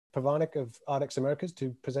Pevarnik of Ardex Americas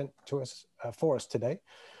to present to us for us today.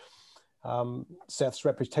 Seth's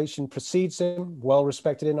reputation precedes him, well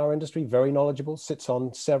respected in our industry, very knowledgeable, sits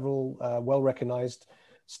on several well-recognized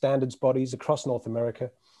standards bodies across North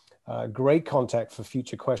America. Great contact for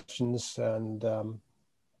future questions. And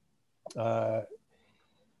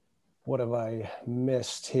what have I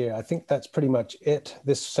missed here? I think that's pretty much it.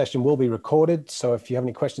 This session will be recorded, so if you have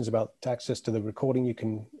any questions about access to the recording, you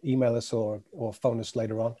can email us or phone us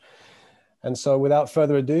later on. And so without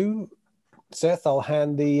further ado, Seth, I'll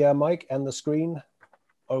hand the mic and the screen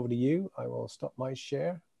over to you. I will stop my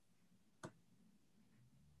share.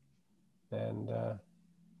 And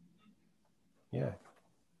yeah.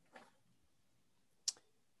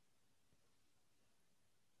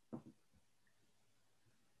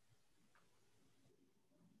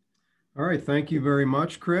 All right, thank you very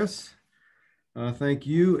much, Chris. Thank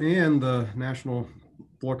you and the National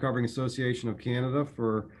Floor Covering Association of Canada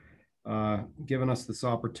for giving us this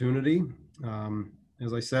opportunity.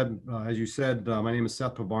 As you said, my name is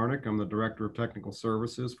Seth Pevarnik. I'm the Director of Technical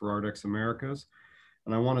Services for Ardex Americas.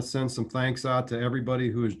 And I want to send some thanks out to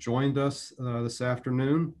everybody who has joined us this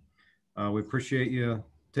afternoon. We appreciate you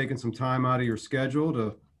taking some time out of your schedule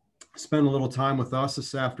to spend a little time with us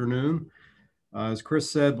this afternoon. As Chris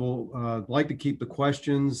said, we'll like to keep the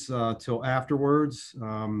questions till afterwards.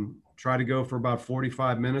 Try to go for about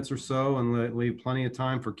 45 minutes or so and leave plenty of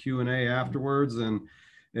time for Q&A afterwards. And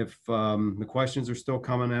if the questions are still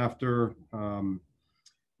coming after,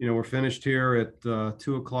 we're finished here at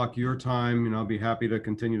 2 o'clock your time, I'll be happy to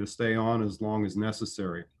continue to stay on as long as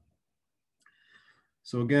necessary.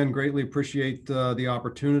 So again, greatly appreciate the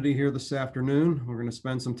opportunity here this afternoon. We're going to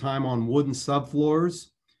spend some time on wooden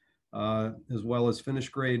subfloors, as well as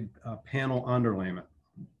finished grade panel underlayment.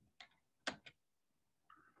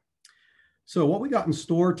 So what we got in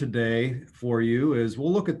store today for you is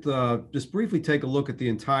we'll look at just briefly take a look at the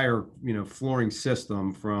entire, flooring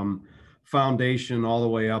system from foundation all the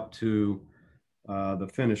way up to the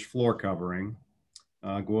finished floor covering.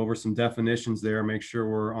 Go over some definitions there, make sure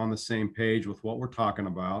we're on the same page with what we're talking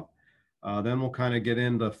about. Then we'll kind of get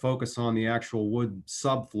into focus on the actual wood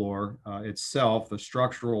subfloor itself, the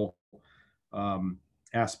structural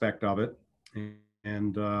aspect of it,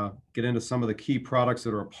 and get into some of the key products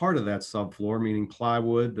that are a part of that subfloor, meaning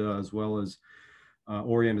plywood as well as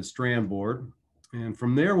oriented strand board. And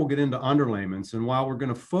from there, we'll get into underlayments. And while we're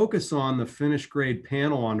going to focus on the finished grade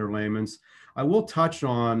panel underlayments, I will touch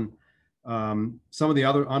on some of the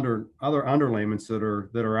other underlayments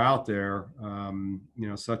that are out there,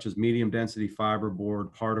 such as medium density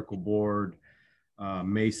fiberboard, particle board,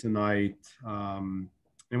 masonite,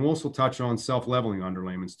 and we'll also touch on self-leveling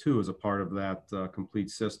underlayments too as a part of that complete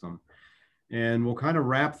system. And we'll kind of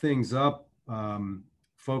wrap things up,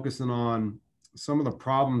 focusing on some of the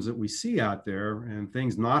problems that we see out there and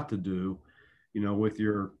things not to do, with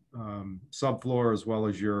your subfloor as well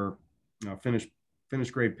as your finished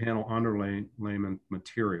grade panel underlayment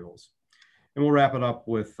materials. And we'll wrap it up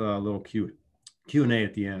with a little Q&A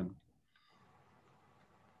at the end.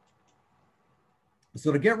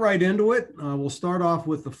 So to get right into it, we'll start off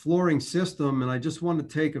with the flooring system. And I just want to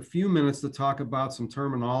take a few minutes to talk about some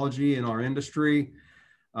terminology in our industry.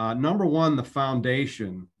 Number one, the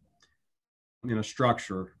foundation in a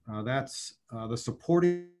structure. That's the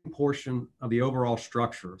supporting portion of the overall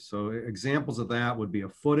structure. So examples of that would be a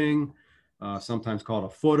footing, sometimes called a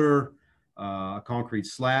footer. A concrete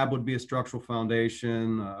slab would be a structural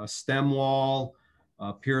foundation, a stem wall,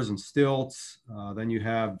 piers and stilts. Then you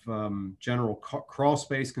have general crawl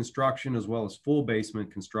space construction as well as full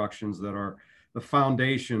basement constructions that are the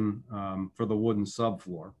foundation for the wooden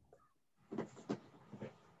subfloor.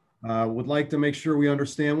 Would like to make sure we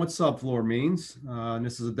understand what subfloor means. And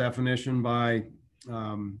this is a definition by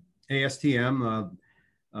ASTM.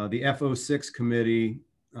 The F06 committee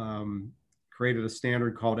created a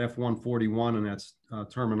standard called F141, and that's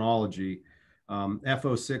terminology.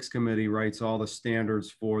 F06 committee writes all the standards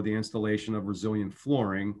for the installation of resilient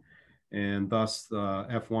flooring, and thus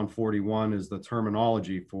F141 is the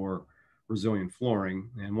terminology for resilient flooring.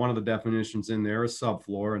 And one of the definitions in there is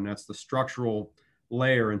subfloor, and that's the structural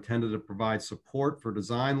layer intended to provide support for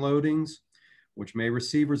design loadings, which may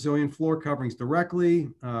receive resilient floor coverings directly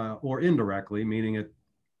or indirectly, meaning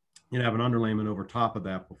you have an underlayment over top of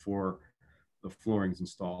that before the flooring is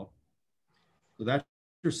installed. So that's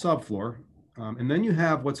your subfloor. And then you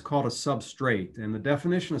have what's called a substrate. And the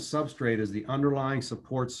definition of substrate is the underlying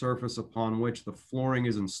support surface upon which the flooring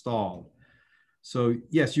is installed. So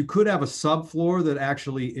yes, you could have a subfloor that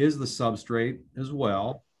actually is the substrate as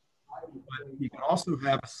well. But you can also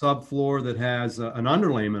have a subfloor that has an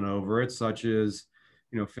underlayment over it, such as,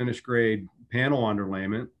 finished grade panel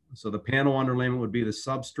underlayment. So the panel underlayment would be the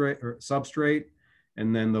substrate,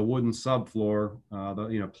 and then the wooden subfloor,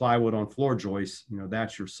 the plywood on floor joists,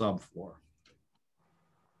 that's your subfloor.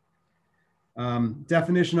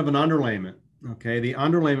 Definition of an underlayment. Okay, the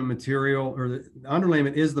underlayment material, or the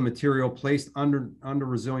underlayment is the material placed under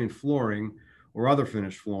resilient flooring or other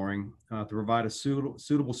finished flooring to provide a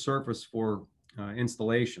suitable surface for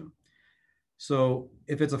installation. So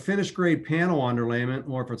if it's a finished grade panel underlayment,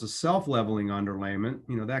 or if it's a self-leveling underlayment,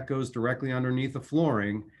 that goes directly underneath the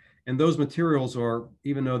flooring. And those materials are,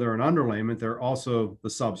 even though they're an underlayment, they're also the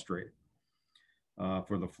substrate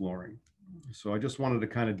for the flooring. So I just wanted to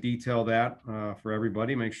kind of detail that for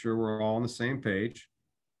everybody, make sure we're all on the same page.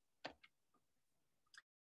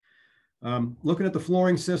 Looking at the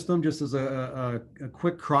flooring system, just as a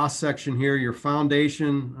quick cross section here, your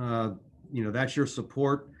foundation, that's your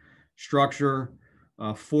support structure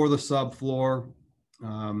for the subfloor.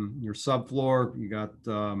 Your subfloor, you got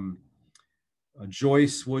a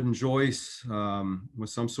joist, wooden joist with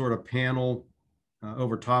some sort of panel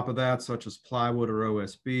over top of that, such as plywood or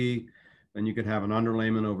OSB. Then you could have an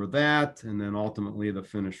underlayment over that, and then ultimately the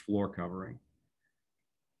finished floor covering.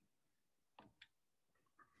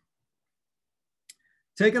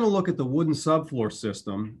 Taking a look at the wooden subfloor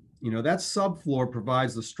system, that subfloor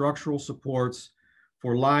provides the structural supports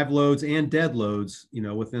for live loads and dead loads,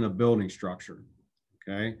 within a building structure.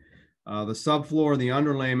 Okay, the subfloor, the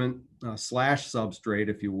underlayment slash substrate,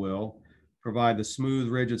 if you will, provide the smooth,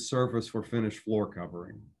 rigid surface for finished floor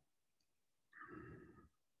covering.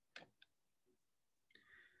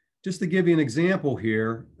 Just to give you an example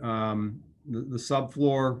here, the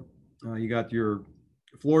subfloor, you got your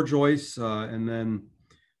floor joists and then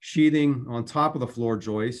sheathing on top of the floor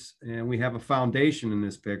joists. And we have a foundation in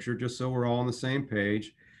this picture, just so we're all on the same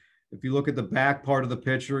page. If you look at the back part of the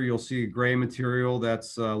picture, you'll see a gray material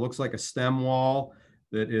that's looks like a stem wall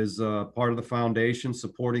that is part of the foundation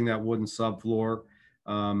supporting that wooden subfloor.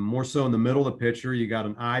 More so in the middle of the picture, you got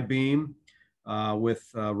an I-beam with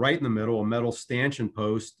right in the middle, a metal stanchion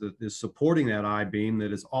post that is supporting that I-beam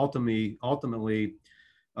that is ultimately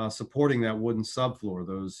supporting that wooden subfloor,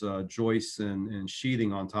 those joists and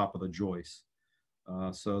sheathing on top of the joists.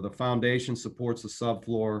 So the foundation supports the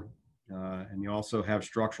subfloor, and you also have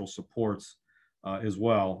structural supports as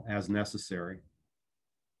well as necessary.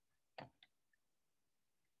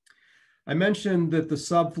 I mentioned that the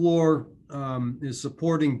subfloor is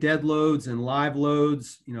supporting dead loads and live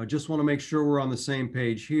loads. Just want to make sure we're on the same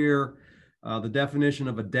page here. The definition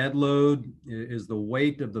of a dead load is the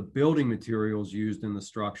weight of the building materials used in the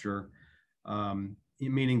structure,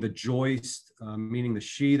 meaning the joist, meaning the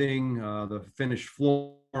sheathing, the finished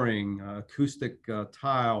flooring, acoustic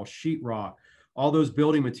tile, sheetrock. All those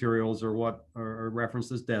building materials are what are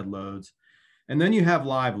referenced as dead loads. And then you have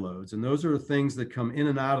live loads, and those are things that come in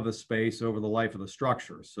and out of the space over the life of the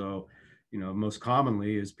structure. So, most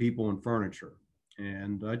commonly is people and furniture.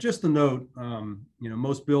 And just a note,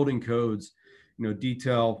 most building codes,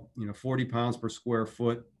 detail, 40 pounds per square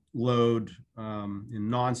foot load in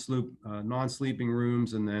non-sleeping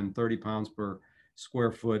rooms, and then 30 pounds per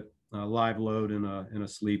square foot live load in a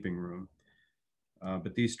sleeping room.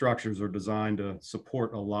 But these structures are designed to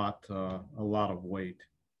support a lot of weight.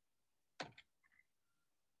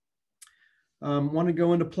 Want to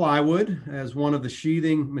go into plywood as one of the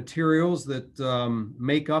sheathing materials that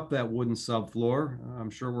make up that wooden subfloor.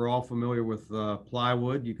 I'm sure we're all familiar with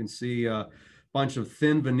plywood. You can see a bunch of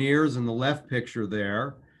thin veneers in the left picture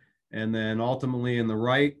there. And then ultimately in the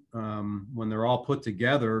right, when they're all put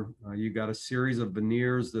together, you got a series of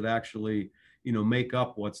veneers that actually, make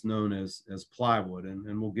up what's known as plywood.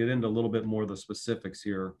 And we'll get into a little bit more of the specifics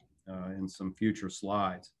here in some future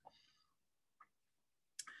slides.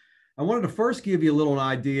 I wanted to first give you a little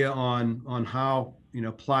idea on how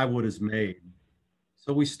plywood is made.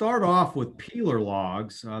 So we start off with peeler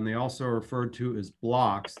logs, and they also are referred to as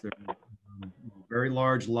blocks. They're very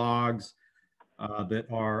large logs that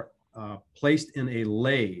are placed in a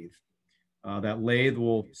lathe. That lathe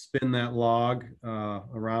will spin that log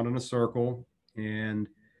around in a circle, and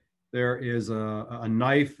there is a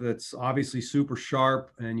knife that's obviously super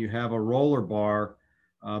sharp, and you have a roller bar.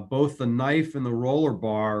 Both the knife and the roller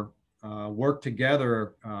bar work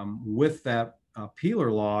together with that peeler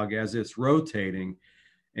log as it's rotating,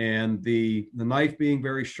 and the knife being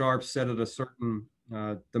very sharp, set at a certain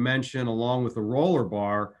dimension, along with the roller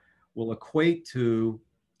bar, will equate to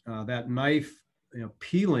that knife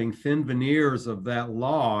peeling thin veneers of that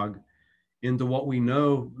log into what we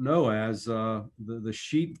know as the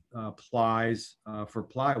sheet plies for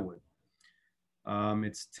plywood.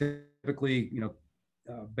 It's typically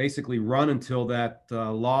basically run until that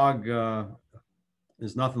log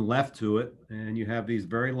there's nothing left to it, and you have these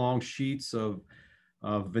very long sheets of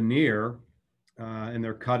veneer, and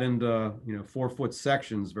they're cut into 4-foot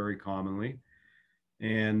sections very commonly,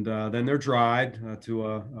 and then they're dried to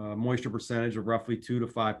a moisture percentage of roughly 2 to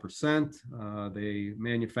 5%. The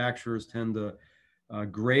manufacturers tend to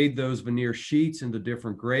grade those veneer sheets into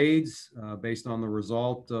different grades based on the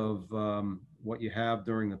result of what you have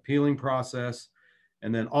during the peeling process,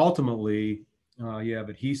 and then ultimately you have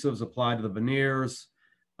adhesives applied to the veneers.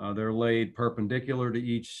 They're laid perpendicular to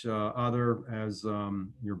each other as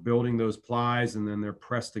you're building those plies, and then they're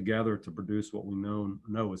pressed together to produce what we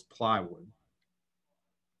know as plywood.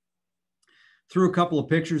 Threw a couple of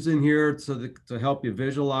pictures in here to help you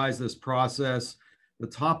visualize this process. The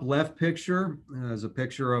top left picture is a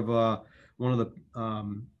picture of one of the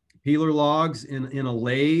peeler logs in a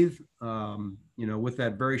lathe, with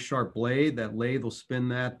that very sharp blade. That lathe will spin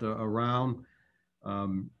that around,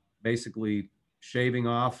 basically shaving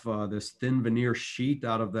off this thin veneer sheet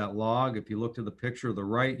out of that log. If you look to the picture to the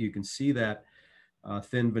right, you can see that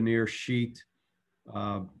thin veneer sheet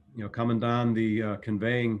coming down the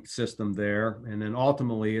conveying system there, and then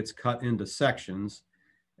ultimately it's cut into sections.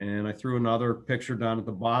 And I threw another picture down at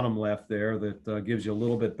the bottom left there that gives you a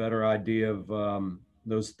little bit better idea of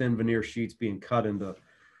those thin veneer sheets being cut into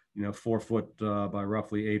 4-foot by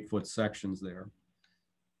roughly 8-foot sections there.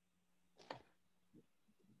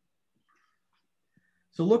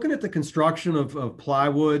 So looking at the construction of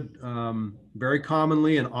plywood, very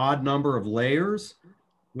commonly an odd number of layers,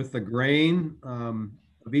 with the grain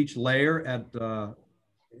of each layer at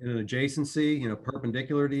in an adjacency,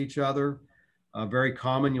 perpendicular to each other. Very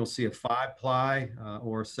common, you'll see a 5-ply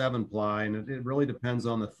or a 7-ply, and it really depends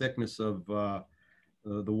on the thickness of the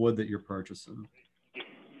wood that you're purchasing.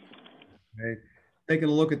 Okay, taking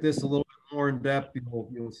a look at this a little bit more in depth,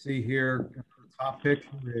 you'll see here the top picture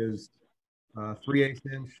is 3/8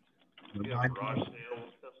 inch. You have a garage sale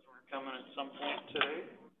customer coming at some point today.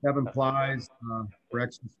 7 plies for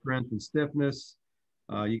extra strength and stiffness.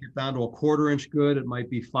 You get down to a 1/4 inch good, it might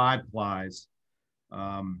be 5 plies.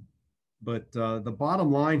 But the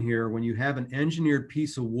bottom line here, when you have an engineered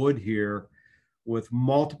piece of wood here with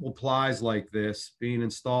multiple plies like this being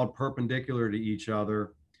installed perpendicular to each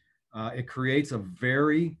other, it creates a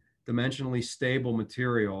very dimensionally stable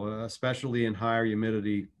material, especially in higher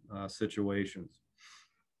humidity situations.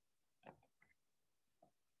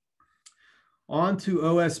 On to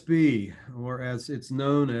OSB, or as it's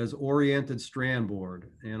known as oriented strand board.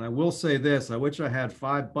 And I will say this, I wish I had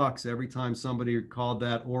 $5 every time somebody called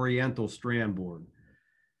that oriental strand board.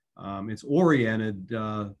 It's oriented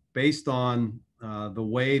based on the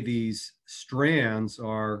way these strands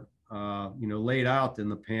are laid out in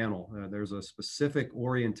the panel. There's a specific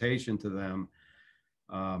orientation to them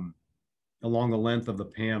along the length of the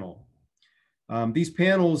panel. These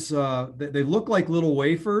panels, they look like little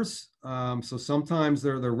wafers. So sometimes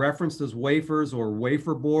they're referenced as wafers or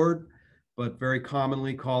wafer board, but very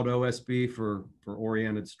commonly called OSB for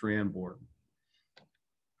oriented strand board.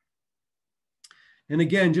 And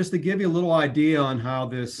again, just to give you a little idea on how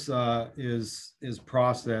this is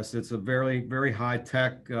processed, it's a very, very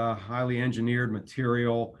high-tech, highly engineered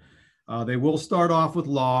material. They will start off with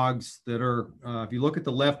logs that are, if you look at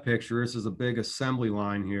the left picture, this is a big assembly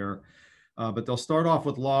line here. But they'll start off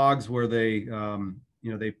with logs where they,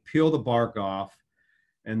 they peel the bark off,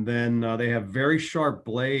 and then they have very sharp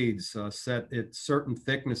blades set at certain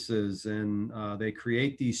thicknesses, and they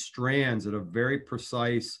create these strands at a very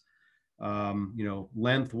precise,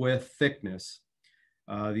 length, width, thickness.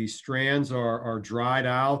 These strands are dried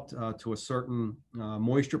out to a certain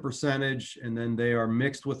moisture percentage, and then they are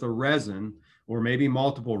mixed with a resin, or maybe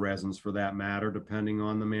multiple resins for that matter, depending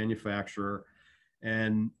on the manufacturer.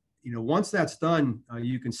 And once that's done,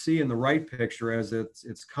 you can see in the right picture as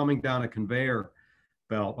it's coming down a conveyor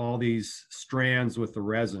belt, all these strands with the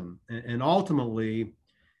resin, and ultimately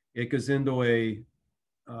it goes into a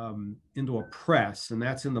press, and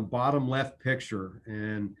that's in the bottom left picture.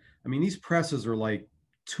 And I mean, these presses are like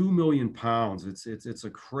 2 million pounds. It's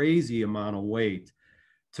a crazy amount of weight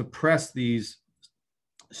to press these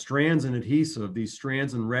strands and adhesive, these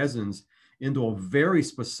strands and resins into a very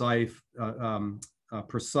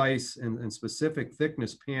precise and specific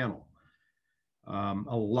thickness panel.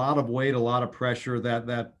 A lot of weight, a lot of pressure.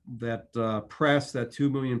 That press, that 2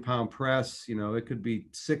 million pound press, it could be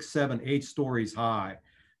 6, 7, 8 stories high,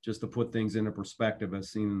 just to put things into perspective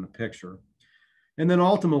as seen in the picture. And then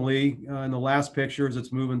ultimately, in the last picture, as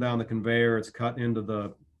it's moving down the conveyor, it's cut into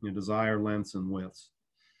the desired lengths and widths.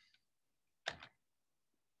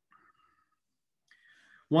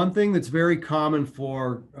 One thing that's very common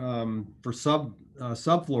for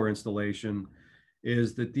subfloor installation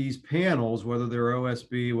is that these panels, whether they're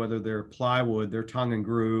OSB, whether they're plywood, they're tongue and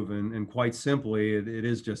groove, and quite simply, it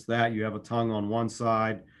is just that. You have a tongue on one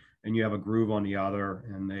side and you have a groove on the other,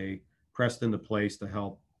 and they pressed into place to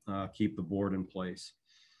help keep the board in place.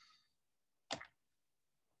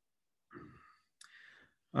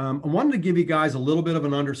 I wanted to give you guys a little bit of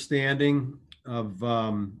an understanding of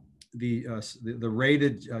the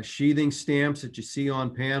rated sheathing stamps that you see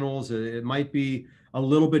on panels. It might be a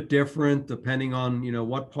little bit different depending on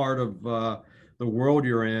what part of the world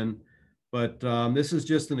you're in, but this is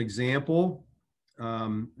just an example.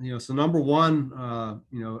 So number one,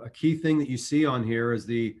 a key thing that you see on here is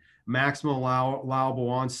the maximum allowable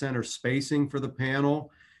on-center spacing for the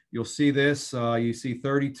panel. You'll see this, you see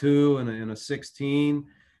 32 and a 16,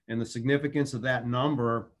 and the significance of that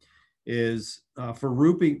number is for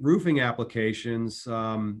roofing applications,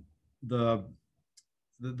 the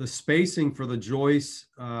spacing for the joists,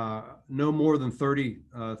 no more than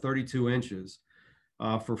 32 inches.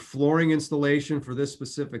 For flooring installation for this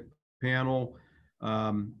specific panel,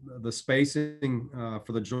 the spacing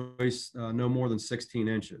for the joists, no more than 16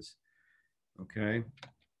 inches. Okay.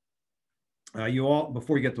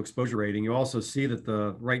 Before you get to exposure rating, you also see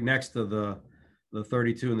that right next to the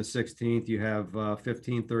 32 and the 16th, you have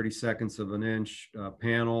 15/32 of an inch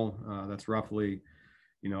panel. That's roughly,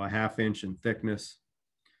 a ½ inch in thickness.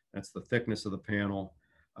 That's the thickness of the panel.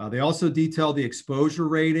 They also detail the exposure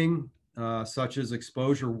rating, such as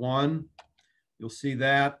exposure 1. You'll see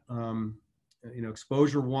that,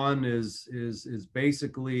 exposure 1 is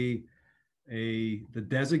basically the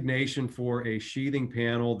designation for a sheathing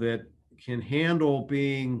panel that can handle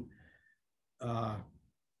being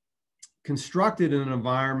constructed in an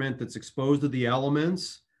environment that's exposed to the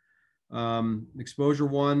elements. Exposure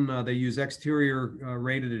 1, they use exterior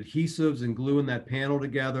rated adhesives and gluing that panel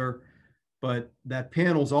together, but that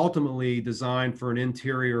panel is ultimately designed for an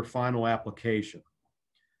interior final application.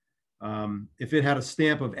 If it had a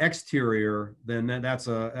stamp of exterior, then that's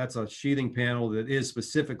a sheathing panel that is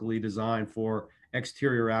specifically designed for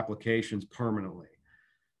exterior applications permanently.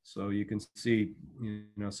 So you can see,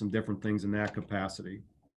 some different things in that capacity.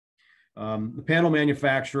 The panel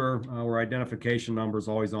manufacturer or identification number is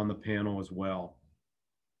always on the panel as well.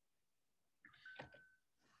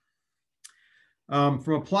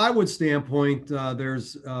 From a plywood standpoint,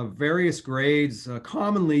 there's various grades.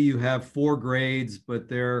 Commonly, you have 4 grades, but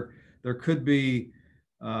there could be,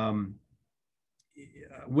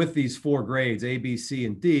 with these 4 grades, A, B, C,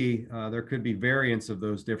 and D, there could be variants of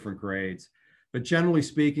those different grades. But generally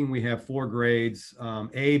speaking, we have 4 grades,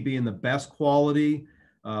 A being the best quality,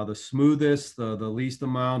 the smoothest, the least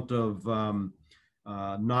amount of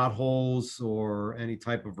knot holes or any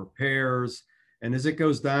type of repairs. And as it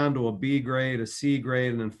goes down to a B grade, a C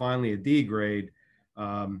grade, and then finally a D grade,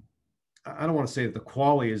 I don't want to say that the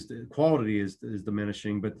quality is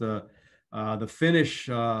diminishing, but the finish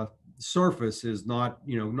surface is not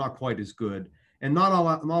quite as good. And not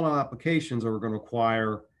all applications are going to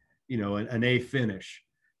require an A finish.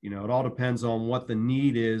 It all depends on what the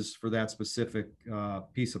need is for that specific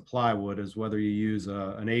piece of plywood, as whether you use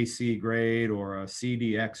an AC grade or a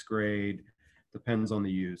CDX grade, depends on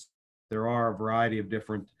the use. There are a variety of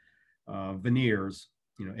different veneers,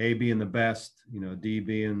 A being the best, D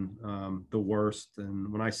being the worst.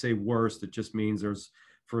 And when I say worst, it just means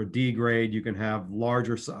for a D grade, you can have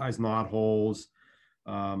larger size knot holes.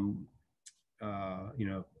 The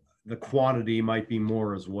quantity might be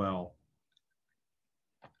more as well.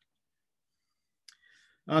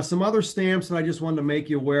 Some other stamps that I just wanted to make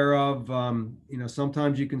you aware of,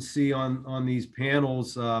 sometimes you can see on these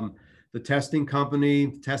panels, the testing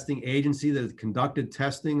company, testing agency that has conducted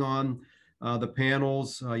testing on the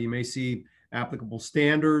panels. You may see applicable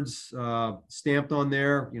standards stamped on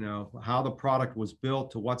there, how the product was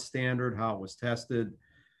built, to what standard, how it was tested,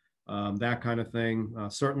 that kind of thing.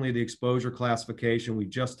 Certainly the exposure classification, we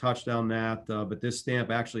just touched on that, but this stamp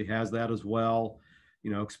actually has that as well.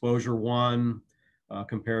 Exposure 1,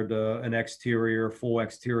 compared to an full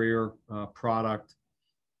exterior product.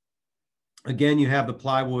 Again, you have the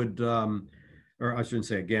plywood, or I shouldn't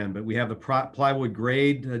say again, but we have the plywood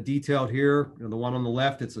grade detailed here. The one on the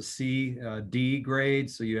left, it's a C, D grade.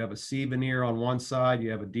 So you have a C veneer on one side, you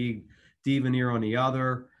have a D veneer on the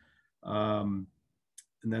other. And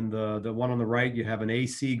then the one on the right, you have an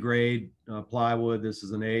AC grade plywood. This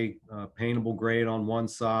is an A paintable grade on one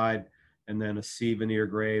side, and then a C veneer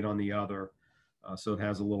grade on the other. So it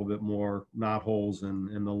has a little bit more knot holes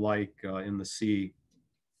and the like in the C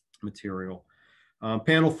material.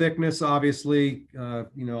 Panel thickness, obviously,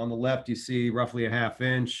 you know, on the left, you see roughly a 1/2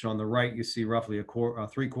 inch. On the right, you see roughly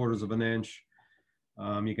 3/4 of an inch.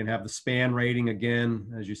 You can have the span rating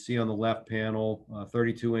again, as you see on the left panel,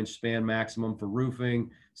 32-inch span maximum for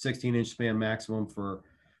roofing, 16-inch span maximum for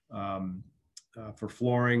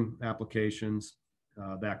flooring applications,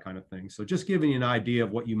 that kind of thing. So just giving you an idea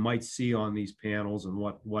of what you might see on these panels and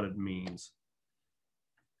what it means.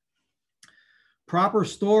 Proper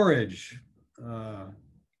storage,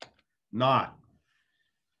 not.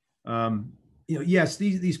 You know, yes,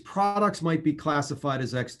 these products might be classified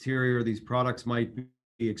as exterior. These products might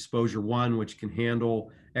be exposure 1, which can handle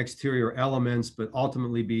exterior elements, but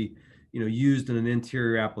ultimately be, you know, used in an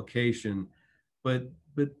interior application. But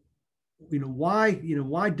you know,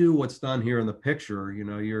 why do what's done here in the picture? You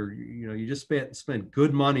know, you just spent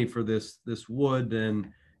good money for this wood,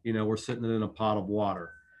 and you know, we're sitting in a pot of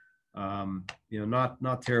water. You know,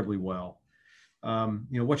 not terribly well. You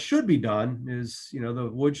know, what should be done is, you know, the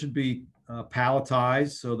wood should be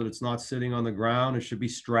palletized so that it's not sitting on the ground. It should be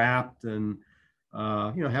strapped and,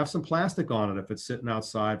 you know, have some plastic on it if it's sitting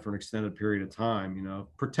outside for an extended period of time. You know,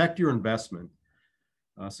 protect your investment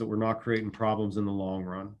so we're not creating problems in the long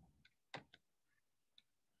run.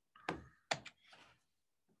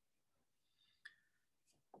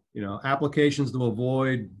 You know, applications to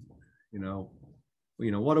avoid, you know,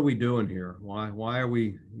 what are we doing here? Why are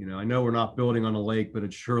we, you know, I know we're not building on a lake, but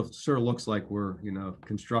it sure looks like we're, you know,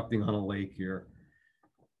 constructing on a lake here.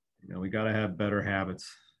 You know, we got to have better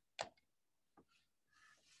habits.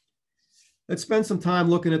 Let's spend some time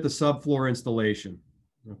looking at the subfloor installation.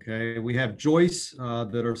 Okay, we have joists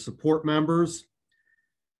that are support members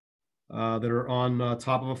that are on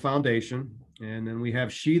top of a foundation. And then we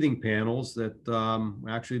have sheathing panels that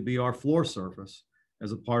actually be our floor surface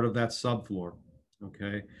as a part of that subfloor.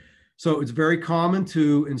 Okay, so it's very common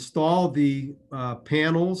to install the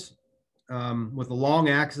panels with a long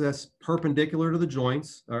axis perpendicular to the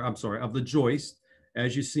joints, or I'm sorry, of the joist,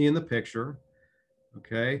 as you see in the picture.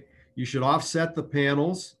 Okay, you should offset the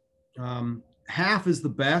panels. Half is the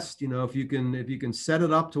best. You know, if you can set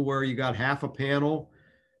it up to where you got half a panel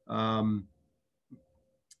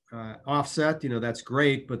offset, you know, that's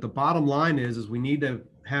great. But the bottom line is we need to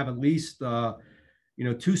have at least, you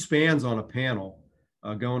know, 2 spans on a panel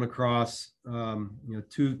going across, you know,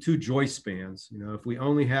 two joist spans. You know, if we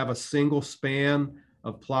only have a single span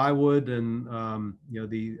of plywood and, you know,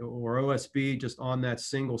 or OSB just on that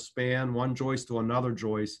single span, one joist to another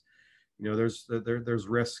joist, you know, there's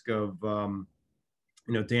risk of,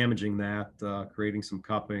 you know, damaging that, creating some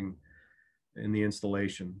cupping in the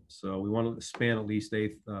installation. So we want to span at least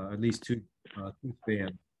two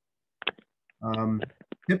spans.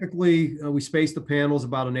 Typically, we space the panels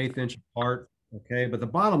about 1/8 inch apart. Okay, but the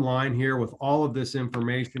bottom line here, with all of this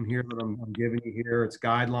information here that I'm giving you here, it's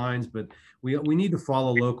guidelines, but we need to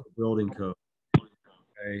follow local building code.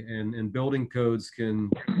 Okay, and building codes can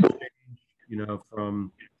change, you know,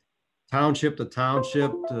 from township to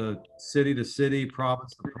township, to city,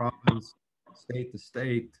 province to province, state to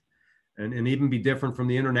state, and even be different from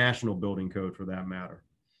the international building code for that matter.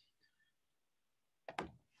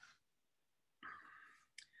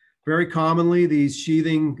 Very commonly, these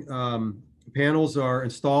sheathing panels are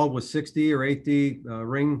installed with 6D or 8D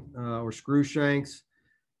ring or screw shanks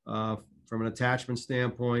from an attachment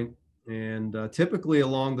standpoint. And typically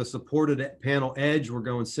along the supported panel edge, we're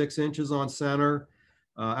going 6 inches on center.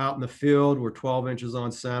 Out in the field, we're 12 inches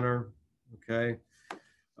on center. Okay.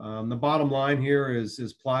 The bottom line here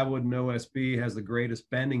is plywood and OSB has the greatest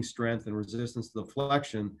bending strength and resistance to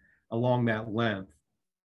deflection along that length.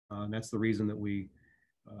 And that's the reason that we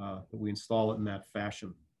install it in that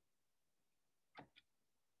fashion.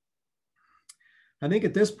 I think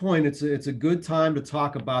at this point, it's a good time to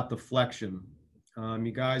talk about deflection.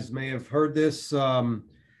 You guys may have heard this out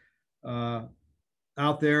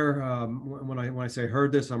there. When I say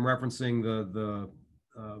heard this, I'm referencing the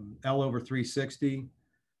L/360.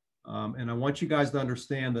 And I want you guys to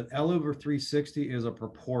understand that L/360 is a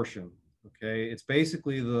proportion. Okay, it's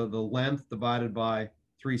basically the length divided by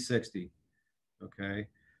 360. Okay,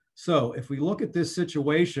 so if we look at this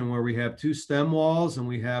situation where we have 2 stem walls and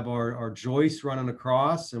we have our joists running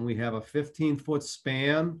across, and we have a 15-foot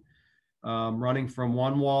span running from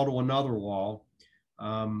one wall to another wall,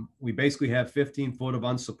 we basically have 15 foot of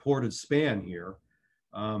unsupported span here.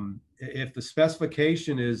 If the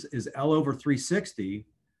specification is L/360,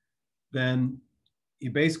 then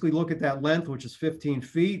you basically look at that length, which is 15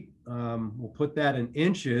 feet. We'll put that in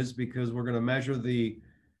inches because we're going to measure the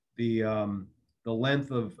the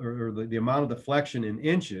length of, or the amount of deflection in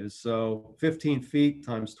inches. So 15 feet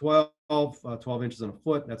times 12, 12 inches in a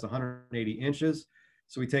foot, that's 180 inches.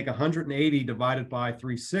 So we take 180 divided by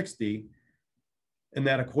 360, and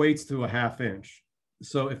that equates to a 1/2 inch.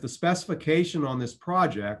 So if the specification on this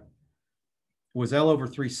project was L over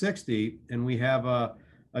 360, and we have a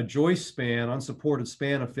joist span, unsupported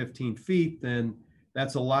span of 15 feet, then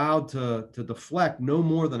that's allowed to deflect no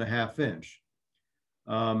more than a 1/2 inch.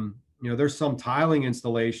 You know, there's some tiling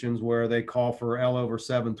installations where they call for L over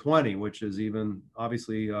 720, which is even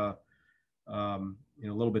obviously you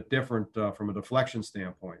know, a little bit different from a deflection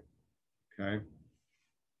standpoint. Okay.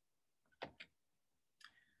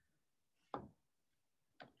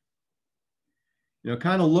 You know,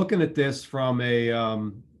 kind of looking at this from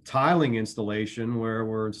a tiling installation where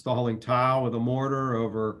we're installing tile with a mortar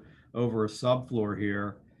over a subfloor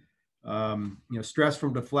here. You know, stress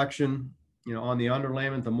from deflection, you know, on the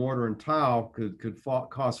underlayment, the mortar and tile could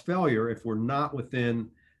cause failure if we're not within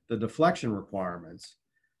the deflection requirements.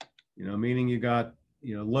 You know, meaning you got,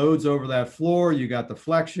 you know, loads over that floor, you got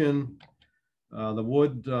deflection, the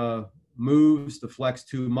wood moves, deflects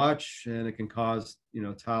too much, and it can cause, you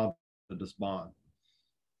know, tile to disbond.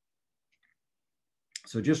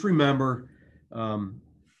 So just remember,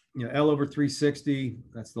 you know, L over 360,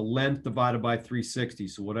 that's the length divided by 360.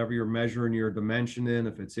 So whatever you're measuring your dimension in,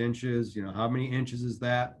 if it's inches, you know, how many inches is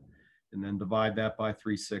that? And then divide that by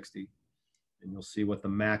 360. And you'll see what the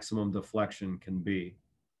maximum deflection can be.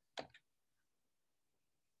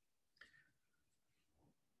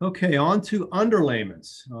 Okay, on to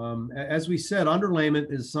underlayments. As we said,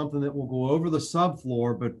 underlayment is something that will go over the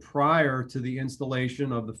subfloor, but prior to the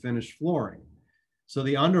installation of the finished flooring. So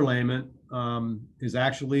the underlayment is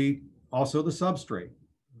actually also the substrate,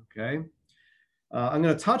 okay? I'm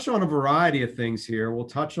gonna touch on a variety of things here. We'll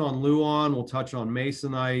touch on Luan, we'll touch on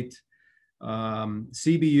masonite,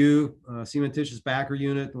 CBU, cementitious backer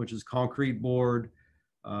unit, which is concrete board,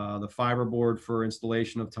 the fiber board for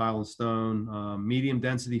installation of tile and stone, medium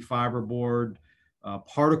density fiber board,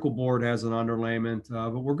 particle board has an underlayment,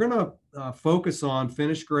 but we're gonna focus on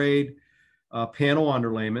finished grade panel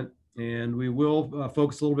underlayment. And we will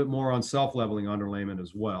focus a little bit more on self-leveling underlayment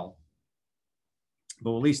as well.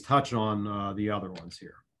 But we'll at least touch on the other ones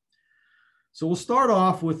here. So we'll start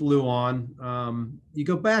off with Luan. You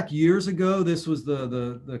go back years ago, this was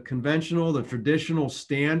the conventional, the traditional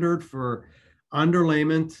standard for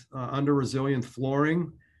underlayment under resilient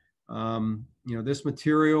flooring. You know, this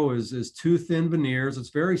material is too thin veneers. It's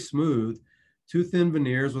very smooth, too thin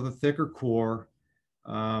veneers with a thicker core.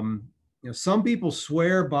 You know, some people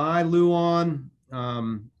swear by Luan.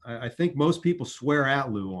 I think most people swear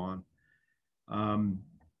at Luan.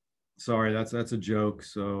 Sorry, that's a joke.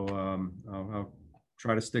 So I'll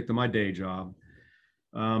try to stick to my day job.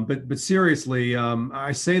 But seriously,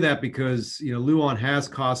 I say that because, you know, Luan has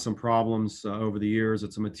caused some problems over the years.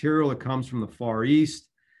 It's a material that comes from the Far East.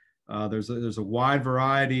 There's a wide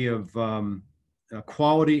variety of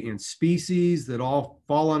quality and species that all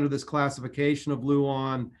fall under this classification of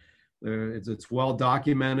Luan. It's well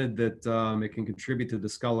documented that it can contribute to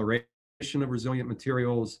discoloration of resilient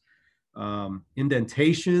materials,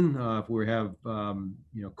 indentation if we have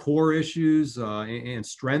you know, core issues and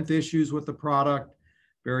strength issues with the product,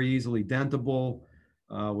 very easily dentable,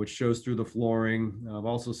 which shows through the flooring. I've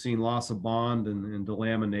also seen loss of bond and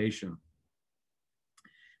delamination.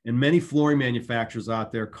 And many flooring manufacturers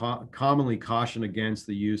out there commonly caution against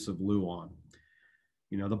the use of Luan.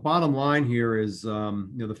 You know, the bottom line here is, you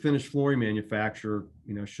know, the finished flooring manufacturer,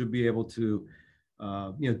 you know, should be able to,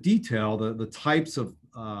 you know, detail the types of,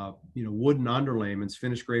 you know, wooden underlayments,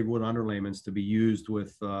 finished grade wood underlayments to be used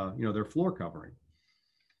with, you know, their floor covering.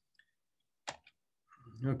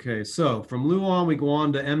 Okay, so from Luan, we go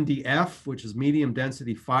on to MDF, which is medium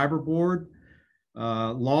density fiberboard.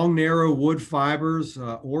 Long, narrow wood fibers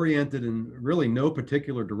oriented in really no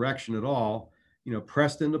particular direction at all, you know,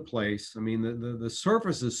 pressed into place. I mean, the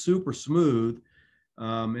surface is super smooth,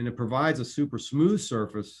 and it provides a super smooth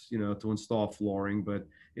surface, you know, to install flooring, but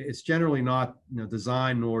it's generally not, you know,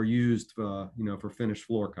 designed nor used, you know, for finished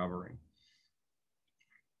floor covering.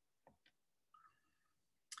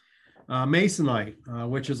 Masonite,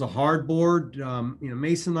 which is a hardboard, you know,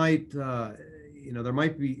 masonite, you know, there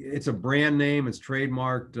might be, it's a brand name, it's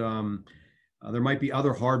trademarked. There might be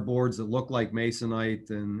other hardboards that look like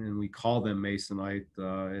masonite, and we call them masonite.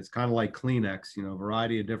 It's kind of like Kleenex, you know, a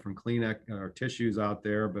variety of different Kleenex or tissues out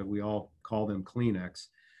there, but we all call them Kleenex.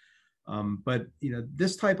 But, you know,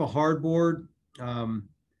 this type of hardboard,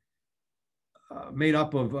 made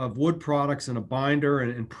up of wood products and a binder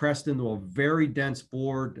and pressed into a very dense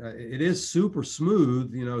board. It is super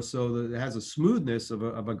smooth, you know, so that it has a smoothness of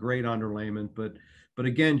a great underlayment, but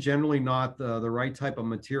again, generally not the right type of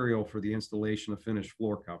material for the installation of finished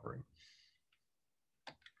floor covering.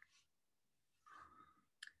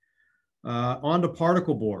 On to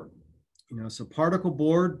particle board. You know, so particle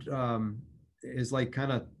board is like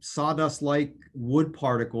kind of sawdust-like wood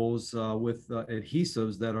particles with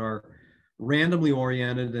adhesives that are randomly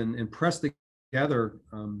oriented and pressed together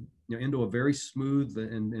you know, into a very smooth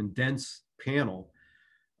and dense panel.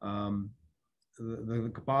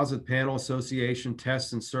 The Composite Panel Association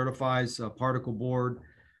tests and certifies particle board.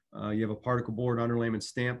 You have a particle board underlayment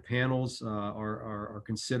stamp panels are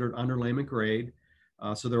considered underlayment grade.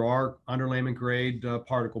 So there are underlayment grade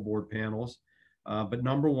particle board panels. But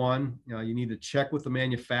number one, you need to check with the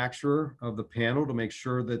manufacturer of the panel to make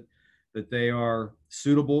sure that they are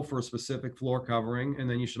suitable for a specific floor covering. And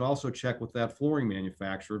then you should also check with that flooring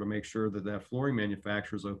manufacturer to make sure that that flooring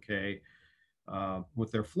manufacturer is okay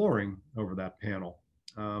with their flooring over that panel.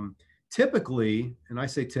 Typically, and I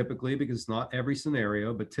say typically because it's not every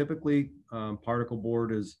scenario, but typically particle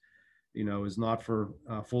board is, you know, is not for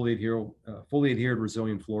fully adhered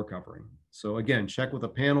resilient floor covering. So again, check with the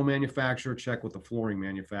panel manufacturer, check with the flooring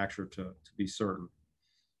manufacturer to be certain.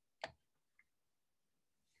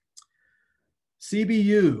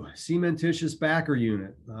 CBU, cementitious backer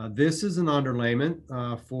unit. This is an underlayment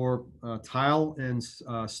for tile and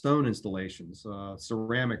stone installations,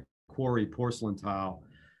 ceramic, quarry, porcelain tile,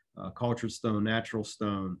 cultured stone, natural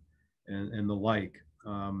stone, and the like.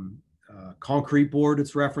 Concrete board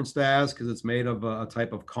it's referenced as because it's made of a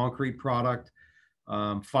type of concrete product.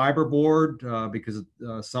 Fiber board because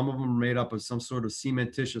some of them are made up of some sort of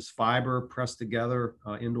cementitious fiber pressed together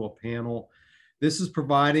into a panel. This is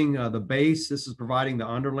providing the base. This is providing the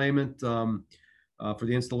underlayment for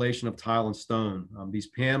the installation of tile and stone. These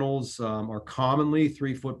panels are commonly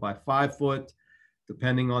 3 foot by 5 foot.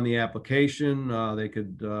 Depending on the application, they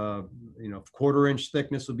could, you know, 1/4 inch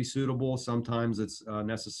thickness would be suitable. Sometimes it's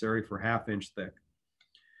necessary for 1/2 inch thick.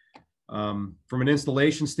 From an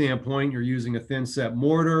installation standpoint, you're using a thin set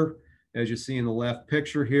mortar, as you see in the left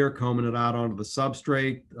picture here, combing it out onto the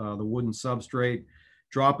substrate, the wooden substrate,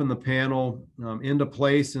 dropping the panel into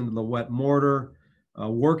place into the wet mortar,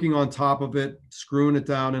 working on top of it, screwing it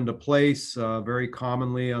down into place, very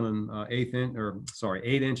commonly on an 8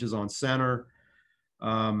 inches on center.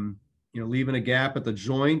 You know, leaving a gap at the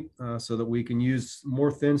joint so that we can use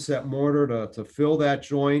more thin set mortar to fill that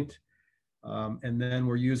joint. And then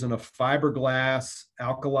we're using a fiberglass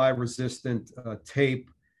alkali resistant tape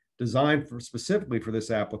designed specifically for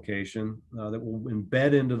this application that will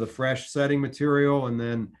embed into the fresh setting material and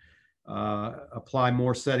then apply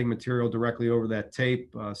more setting material directly over that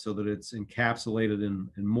tape so that it's encapsulated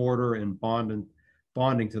in mortar and bonding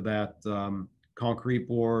to that concrete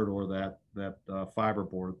board or that fiber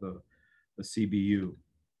board, the CBU.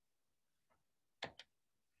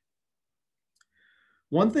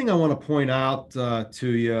 One thing I want to point out to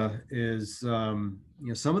you is you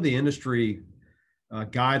know, some of the industry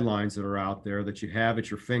guidelines that are out there that you have at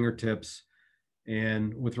your fingertips.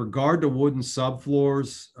 And with regard to wooden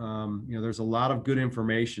subfloors, you know, there's a lot of good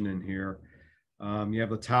information in here. You have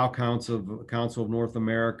the Tile Council of North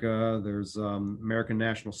America. There's American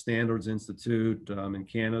National Standards Institute in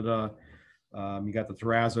Canada. You got the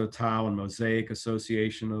Terrazzo Tile and Mosaic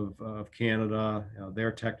Association of Canada,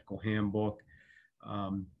 their technical handbook.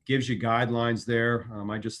 Gives you guidelines there.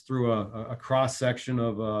 I just threw a cross section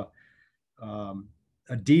of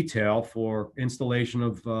a detail for installation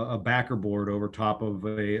of a backer board over top of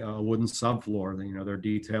a wooden subfloor. You know, they're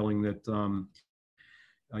detailing that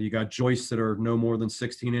you got joists that are no more than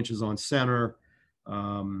 16 inches on center.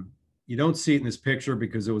 You don't see it in this picture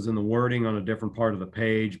because it was in the wording on a different part of the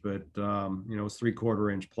page, but you know, it's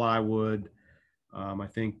 3/4 inch plywood. I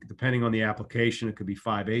think depending on the application, it could be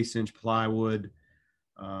 5/8 inch plywood.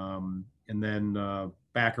 And then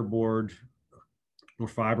backer board or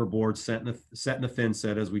fiber board set in a thin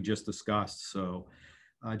set as we just discussed. So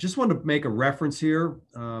I just wanted to make a reference here.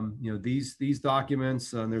 You know, these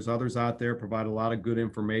documents, and there's others out there, provide a lot of good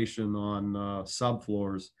information on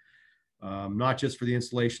subfloors, not just for the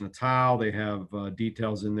installation of tile. They have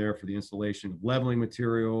details in there for the installation of leveling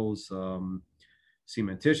materials,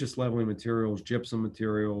 cementitious leveling materials, gypsum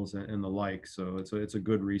materials, and the like. So it's a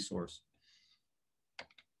good resource.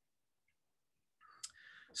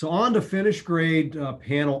 So on to finished grade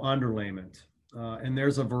panel underlayment. And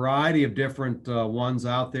there's a variety of different ones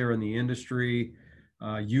out there in the industry.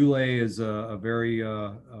 ULAY is a very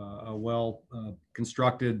well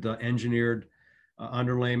constructed, engineered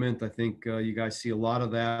underlayment. I think you guys see a lot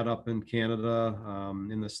of that up in Canada.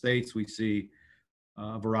 In the States, we see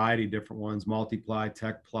a variety of different ones: multi-ply,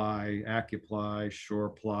 tech ply, acuply, shore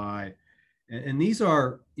ply. And these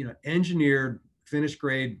are, engineered finished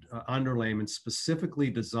grade underlayments specifically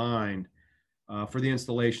designed for the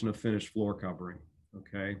installation of finished floor covering.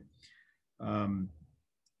 Okay.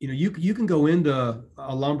 You can go into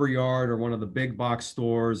a lumber yard or one of the big box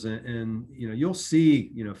stores and you'll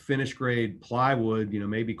see, finished grade plywood,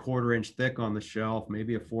 maybe 1/4 inch thick on the shelf,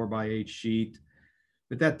 maybe a 4x8 sheet,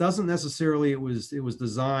 but that doesn't necessarily, it was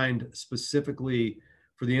designed specifically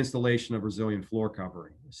for the installation of resilient floor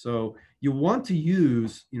covering. So you want to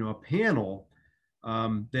use, a panel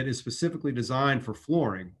that is specifically designed for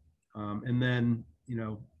flooring, and then,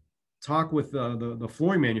 talk with the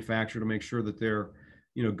flooring manufacturer to make sure that they're,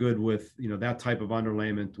 good with, that type of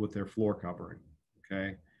underlayment with their floor covering.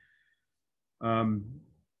 Okay.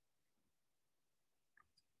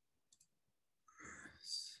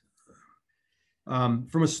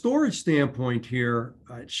 From a storage standpoint here,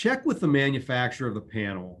 check with the manufacturer of the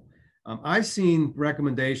panel. I've seen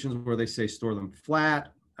recommendations where they say store them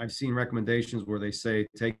flat. I've seen recommendations where they say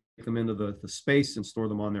take them into the space and store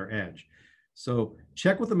them on their edge. So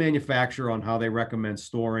check with the manufacturer on how they recommend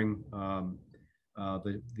storing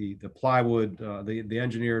the plywood, the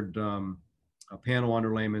engineered panel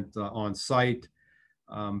underlayment on site.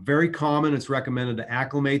 Very common, it's recommended to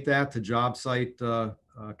acclimate that to job site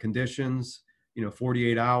conditions,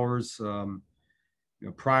 48 hours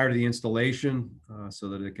prior to the installation, so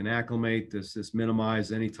that it can acclimate. This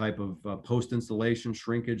minimize any type of post-installation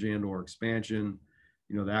shrinkage and or expansion,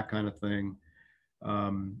 that kind of thing.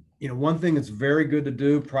 One thing that's very good to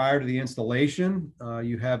do prior to the installation,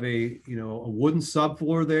 you have a wooden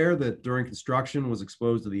subfloor there that during construction was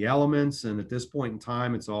exposed to the elements, and at this point in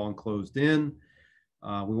time, it's all enclosed in.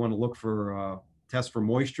 We want to look for test for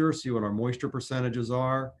moisture, see what our moisture percentages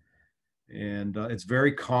are. And it's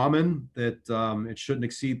very common that it shouldn't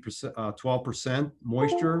exceed 12%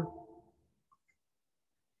 moisture.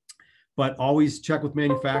 But always check with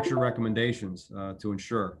manufacturer recommendations to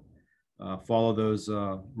ensure. Follow those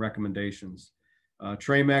recommendations.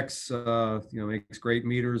 Tramex, makes great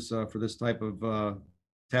meters for this type of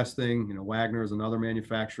testing. Wagner is another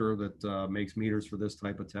manufacturer that makes meters for this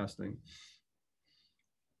type of testing.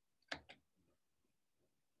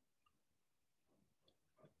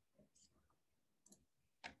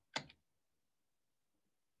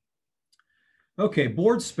 Okay,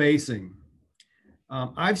 board spacing.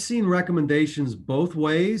 I've seen recommendations both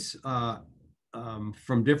ways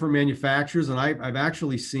from different manufacturers, and I've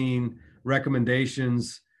actually seen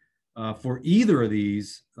recommendations for either of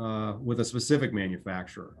these with a specific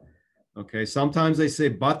manufacturer. Okay, sometimes they say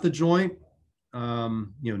butt the joint,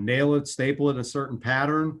 nail it, staple it in a certain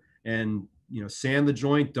pattern, and sand the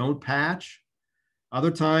joint, don't patch. Other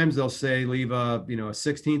times they'll say leave a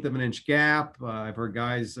 1/16 of an inch gap. I've heard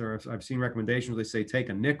guys, or I've seen recommendations, they say take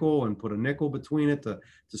a nickel and put a nickel between it to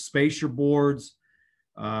space your boards,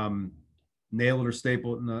 nail it or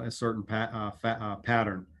staple it in a certain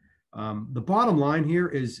pattern. The bottom line here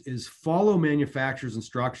is follow manufacturer's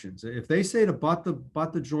instructions. If they say to butt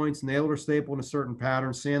the joints, nail it or staple in a certain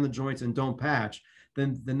pattern, sand the joints, and don't patch,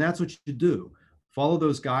 then that's what you do. Follow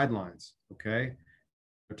those guidelines, okay?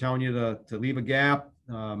 They're telling you to leave a gap,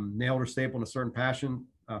 nail or staple in a certain fashion,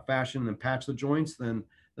 and patch the joints, then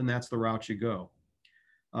that's the route you go.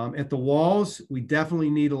 At the walls, we definitely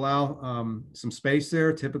need to allow some space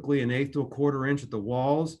there, typically 1/8 to 1/4 inch at the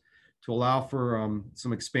walls to allow for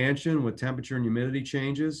some expansion with temperature and humidity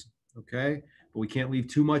changes, okay? But we can't leave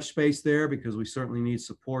too much space there because we certainly need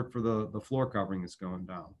support for the floor covering that's going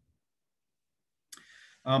down.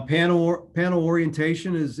 Panel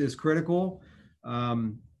orientation is critical.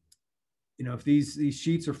 If these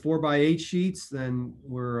sheets are 4x8 sheets, then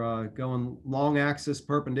we're going long axis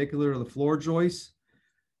perpendicular to the floor joists,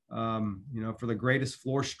 for the greatest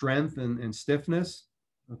floor strength and stiffness,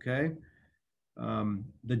 okay?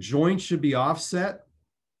 The joint should be offset,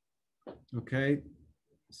 okay?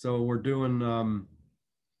 So we're doing,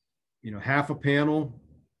 half a panel,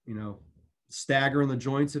 staggering the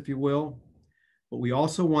joints, if you will. But we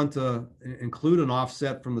also want to include an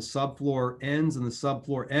offset from the subfloor ends and the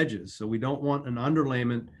subfloor edges. So we don't want an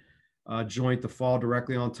underlayment joint to fall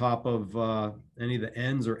directly on top of any of the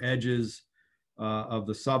ends or edges of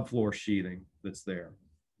the subfloor sheathing that's there,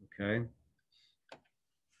 okay?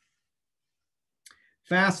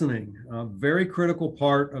 Fastening, a very critical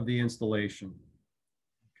part of the installation,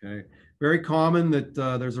 okay? Very common that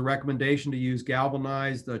there's a recommendation to use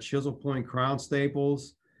galvanized chisel point crown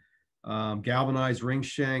staples. galvanized ring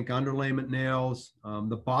shank, underlayment nails.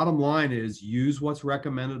 The bottom line is use what's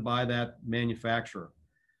recommended by that manufacturer.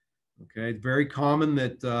 Okay, it's very common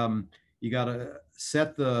that you got to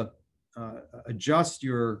set adjust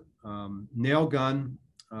your nail gun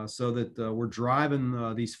so that we're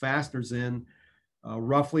driving these fasteners in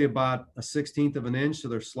roughly about a 1/16 of an inch, so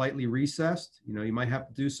they're slightly recessed. You know, you might have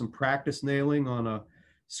to do some practice nailing on a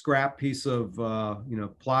scrap piece of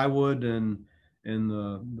plywood and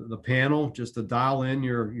the panel just to dial in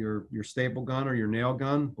your staple gun or your nail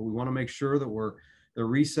gun. But we want to make sure that they're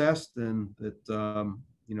recessed and that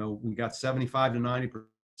we got 75 to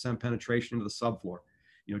 90% penetration into the subfloor.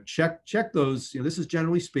 You know, check those. This is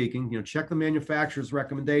generally speaking. Check the manufacturer's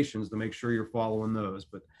recommendations to make sure you're following those.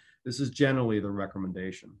 But this is generally the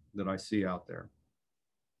recommendation that I see out there.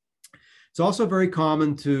 It's also very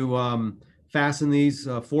common to fasten these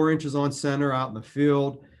 4 inches on center out in the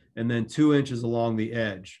field and then 2 inches along the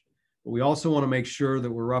edge. But we also want to make sure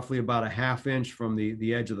that we're roughly about a 1/2 inch from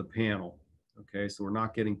the edge of the panel. Okay, so we're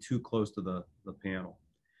not getting too close to the panel.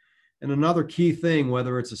 And another key thing,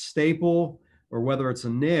 whether it's a staple or whether it's a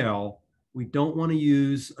nail, we don't want to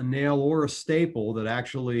use a nail or a staple that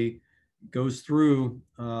actually goes through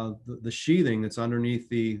the sheathing that's underneath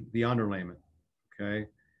the underlayment. Okay,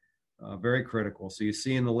 very critical. So you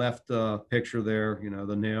see in the left picture there,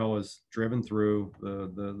 the nail is driven through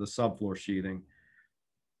the subfloor sheathing.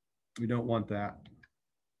 We don't want that.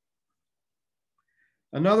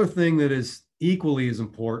 Another thing that is equally as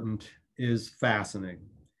important is fastening.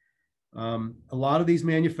 A lot of these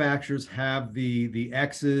manufacturers have the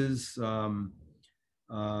X's,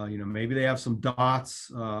 maybe they have some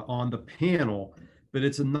dots on the panel, but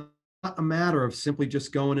it's not a matter of simply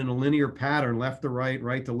just going in a linear pattern, left to right,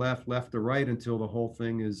 right to left, left to right, until the whole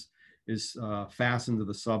thing is fastened to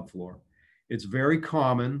the subfloor. It's very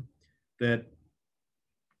common that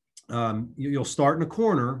you'll start in a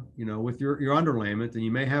corner, with your underlayment, and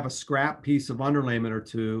you may have a scrap piece of underlayment or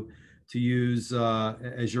two to use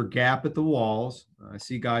as your gap at the walls. I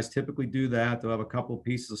see guys typically do that. They'll have a couple of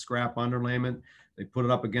pieces of scrap underlayment. They put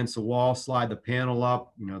it up against the wall, slide the panel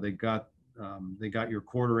up. They got your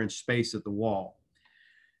 1/4 inch space at the wall.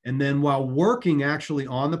 And then while working actually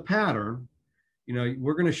on the pattern,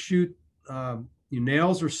 we're going to shoot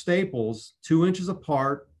nails or staples 2 inches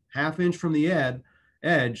apart, 1/2 inch from the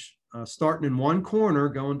edge, starting in one corner,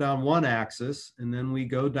 going down one axis, and then we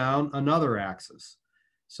go down another axis.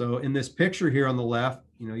 So in this picture here on the left,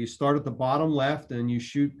 you start at the bottom left and you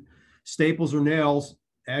shoot staples or nails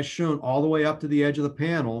as shown all the way up to the edge of the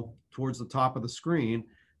panel towards the top of the screen.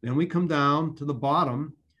 Then we come down to the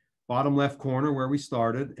bottom left corner where we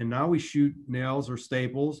started, and now we shoot nails or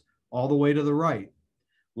staples all the way to the right.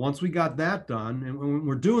 Once we got that done, and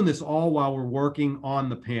we're doing this all while we're working on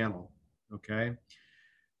the panel, okay?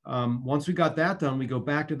 Once we got that done, we go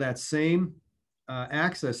back to that same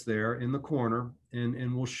axis there in the corner,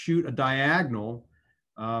 and we'll shoot a diagonal,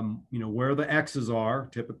 where the X's are,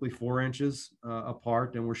 typically 4 inches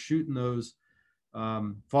apart, and we're shooting those,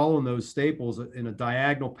 following those staples in a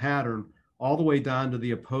diagonal pattern all the way down to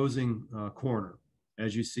the opposing corner,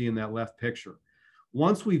 as you see in that left picture.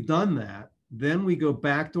 Once we've done that, then we go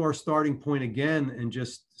back to our starting point again and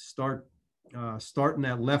just starting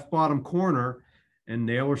that left bottom corner and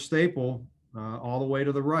nail or staple all the way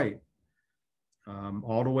to the right,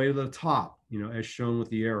 all the way to the top, as shown with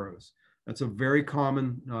the arrows. That's a very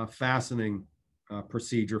common fastening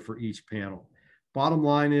procedure for each panel. Bottom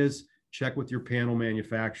line is check with your panel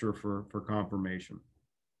manufacturer for confirmation.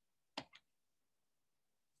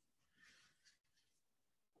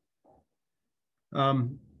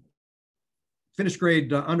 Finished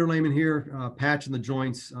grade underlayment here, patching the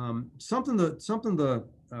joints. Something to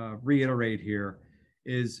reiterate here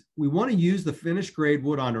is we want to use the finished grade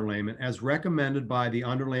wood underlayment as recommended by the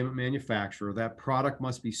underlayment manufacturer. That product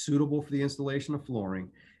must be suitable for the installation of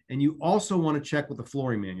flooring. And you also want to check with the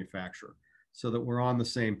flooring manufacturer so that we're on the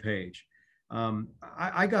same page.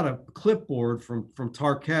 I got a clipboard from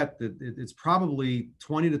Tarkett that it's probably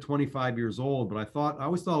 20 to 25 years old, but I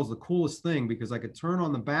always thought it was the coolest thing because I could turn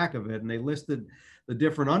on the back of it and they listed the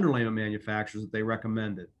different underlayment manufacturers that they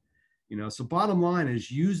recommended. So bottom line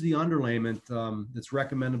is use the underlayment that's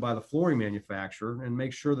recommended by the flooring manufacturer and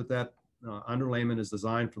make sure that underlayment is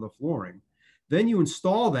designed for the flooring. Then you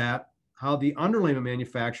install that how the underlayment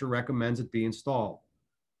manufacturer recommends it be installed.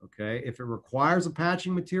 Okay, if it requires a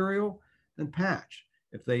patching material, then patch.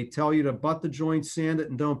 If they tell you to butt the joint, sand it,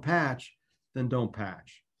 and don't patch, then don't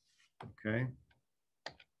patch. Okay.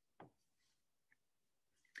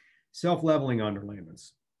 Self-leveling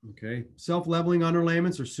underlayments. Okay, self-leveling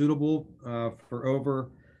underlayments are suitable for over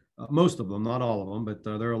most of them, not all of them, but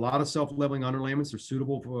there are a lot of self-leveling underlayments. They're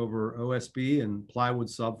suitable for over OSB and plywood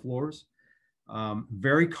subfloors.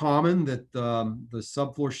 Very common that the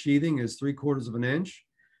subfloor sheathing is 3/4 of an inch,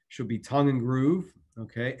 should be tongue and groove,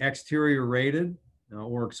 okay, exterior rated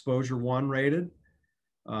or exposure 1 rated,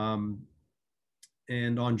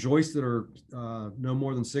 and on joists that are no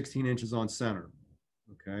more than 16 inches on center,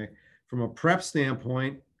 okay. From a prep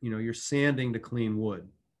standpoint, you're sanding to clean wood,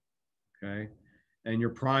 okay, and you're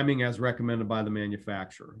priming as recommended by the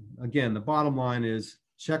manufacturer. Again, the bottom line is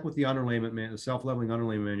check with the underlayment the self-leveling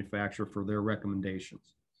underlayment manufacturer for their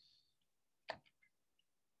recommendations.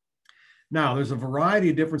 Now, there's a variety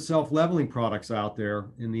of different self-leveling products out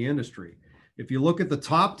there in the industry. If you look at the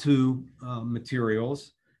top two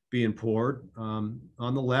materials being poured, on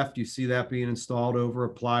the left, you see that being installed over a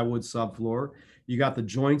plywood subfloor. You got the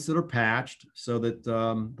joints that are patched so that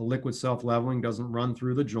the liquid self-leveling doesn't run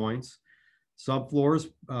through the joints.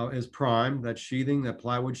 Subfloors is primed, that sheathing, that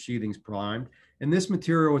plywood sheathing is primed. And this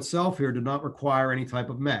material itself here did not require any type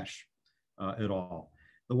of mesh at all.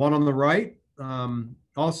 The one on the right,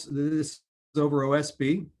 also this is over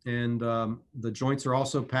OSB, and the joints are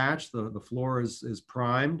also patched. The floor is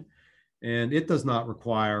primed, and it does not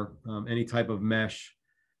require any type of mesh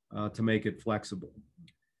to make it flexible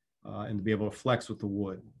and to be able to flex with the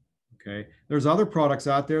wood, okay? There's other products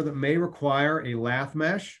out there that may require a lath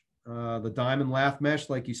mesh, the diamond lath mesh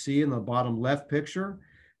like you see in the bottom left picture.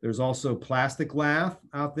 There's also plastic lath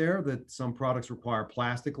out there that some products require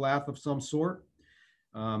plastic lath of some sort.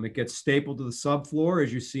 It gets stapled to the subfloor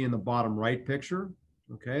as you see in the bottom right picture,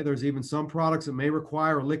 okay? There's even some products that may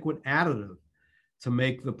require liquid additive to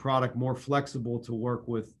make the product more flexible to work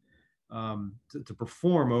with, to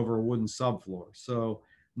perform over a wooden subfloor. So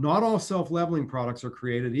not all self-leveling products are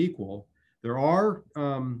created equal. There are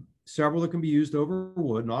several that can be used over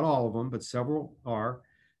wood, not all of them, but several are,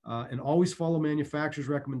 and always follow manufacturer's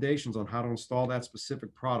recommendations on how to install that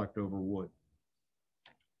specific product over wood.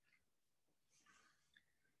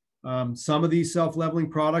 Some of these self-leveling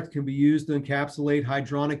products can be used to encapsulate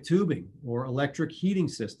hydronic tubing or electric heating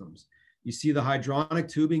systems. You see the hydronic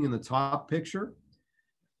tubing in the top picture.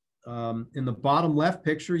 In the bottom left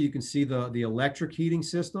picture, you can see the electric heating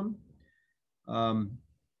system on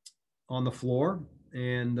the floor.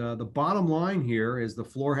 And the bottom line here is the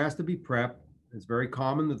floor has to be prepped. It's very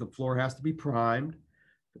common that the floor has to be primed,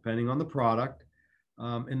 depending on the product.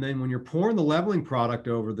 And then when you're pouring the leveling product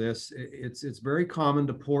over this, it's very common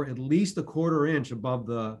to pour at least a 1/4 inch above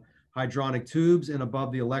the hydronic tubes and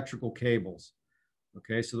above the electrical cables.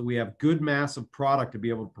 Okay, so that we have good mass of product to be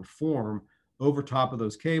able to perform over top of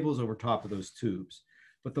those cables, over top of those tubes.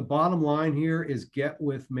 But the bottom line here is get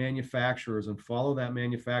with manufacturers and follow that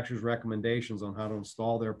manufacturer's recommendations on how to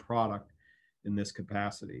install their product in this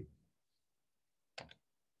capacity.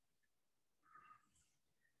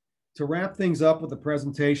 To wrap things up with the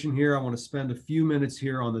presentation here, I want to spend a few minutes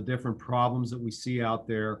here on the different problems that we see out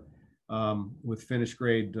there with finished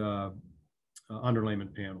grade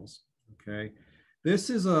underlayment panels, okay?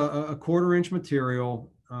 This is a 1/4 inch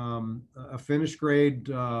material, a finished grade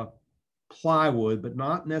plywood, but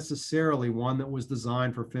not necessarily one that was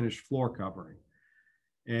designed for finished floor covering.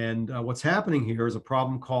 And what's happening here is a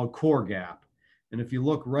problem called core gap. And if you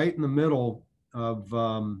look right in the middle of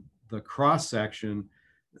the cross section,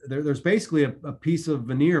 there's basically a piece of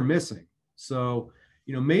veneer missing. So,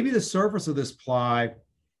 maybe the surface of this ply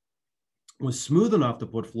was smooth enough to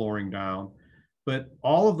put flooring down, but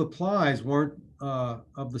all of the plies weren't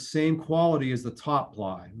of the same quality as the top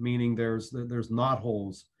ply, meaning there's knot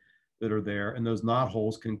holes that are there, and those knot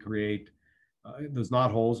holes can create,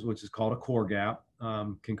 which is called a core gap,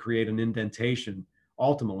 can create an indentation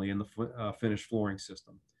ultimately in the finished flooring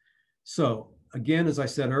system. So again, as I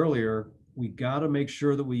said earlier, we got to make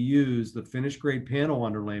sure that we use the finished grade panel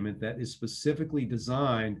underlayment that is specifically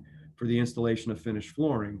designed for the installation of finished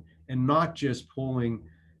flooring, and not just pulling,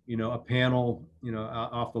 a panel,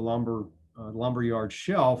 off the lumberyard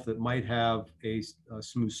shelf that might have a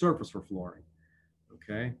smooth surface for flooring.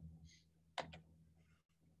 Okay.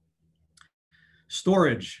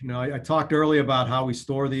 Storage. I talked earlier about how we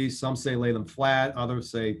store these. Some say lay them flat, others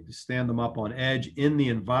say stand them up on edge in the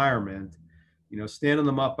environment. Standing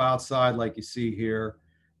them up outside like you see here,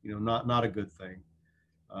 not a good thing.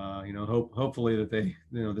 Hopefully that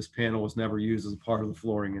this panel was never used as a part of the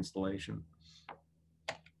flooring installation.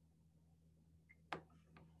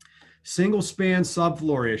 Single span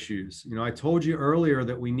subfloor issues. I told you earlier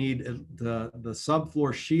that we need the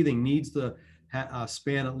subfloor sheathing needs to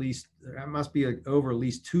span at least, it must be over at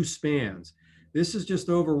least 2 spans. This is just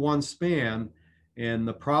over 1 span. And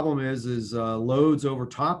the problem is loads over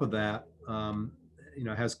top of that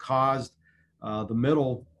has caused the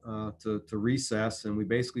middle to recess, and we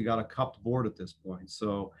basically got a cupped board at this point.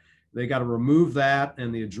 So they got to remove that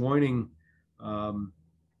and the adjoining,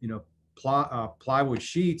 plywood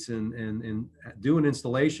sheets and do an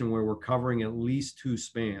installation where we're covering at least 2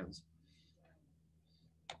 spans.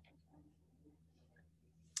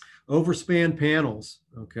 Overspan panels,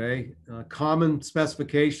 okay. Common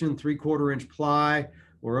specification, 3/4 inch ply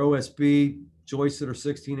or OSB, joists that are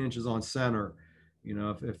 16 inches on center.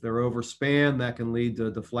 If they're overspan, that can lead to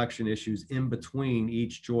deflection issues in between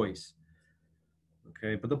each joist.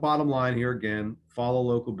 Okay, but the bottom line here again, follow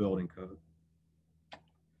local building code.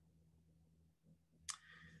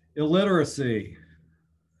 Illiteracy.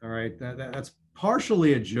 All right, that's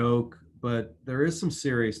partially a joke, but there is some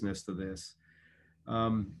seriousness to this.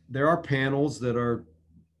 There are panels that are,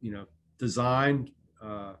 designed.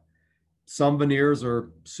 Some veneers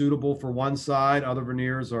are suitable for one side, other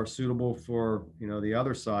veneers are suitable for, the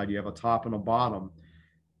other side. You have a top and a bottom.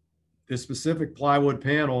 This specific plywood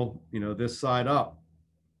panel, this side up.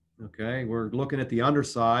 Okay, we're looking at the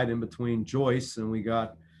underside in between joists, and we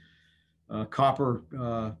got copper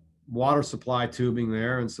water supply tubing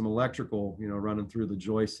there and some electrical, running through the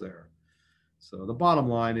joists there. So the bottom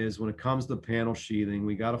line is, when it comes to panel sheathing,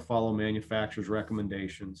 we got to follow manufacturer's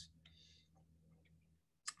recommendations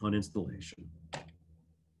on installation.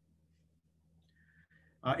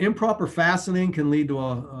 Improper fastening can lead to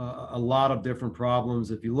a lot of different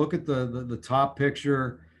problems. If you look at the top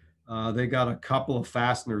picture, they got a couple of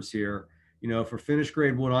fasteners here. For finished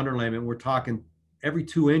grade wood underlayment, we're talking every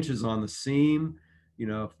 2 inches on the seam,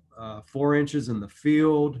 4 inches in the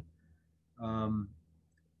field.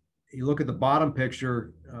 You look at the bottom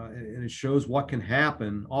picture, and it shows what can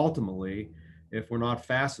happen ultimately if we're not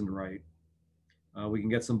fastened right. We can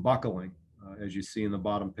get some buckling, as you see in the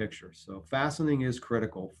bottom picture. So fastening is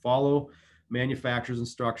critical. Follow manufacturer's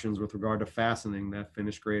instructions with regard to fastening that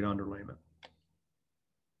finished grade underlayment.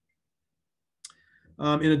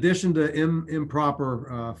 In addition to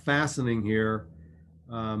improper fastening here,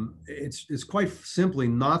 it's quite simply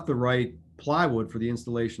not the right plywood for the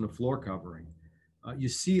installation of floor covering. You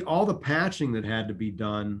see all the patching that had to be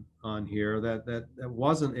done on here that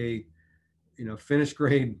wasn't a finished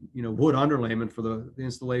grade wood underlayment for the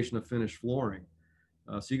installation of finished flooring.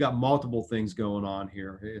 So you got multiple things going on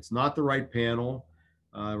here. It's not the right panel.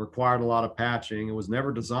 Required a lot of patching. It was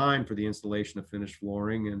never designed for the installation of finished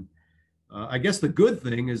flooring. And I guess the good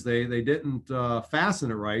thing is they didn't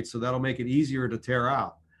fasten it right, so that'll make it easier to tear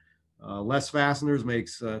out. Less fasteners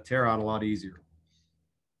makes tear out a lot easier.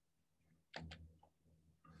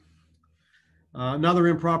 Another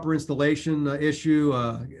improper installation issue,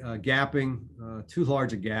 gapping, too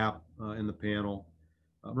large a gap in the panel.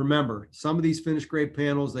 Remember, some of these finished grade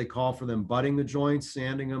panels, they call for them butting the joints,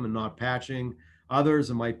 sanding them, and not patching. Others,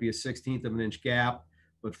 it might be a 1/16 of an inch gap,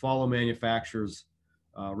 but follow manufacturer's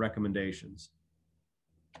recommendations.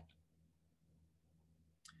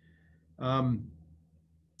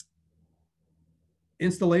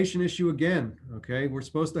 Installation issue again, okay? We're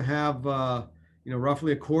supposed to have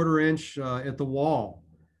roughly a 1/4 inch at the wall.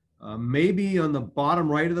 Maybe on the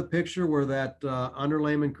bottom right of the picture where that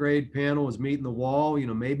underlayment grade panel is meeting the wall,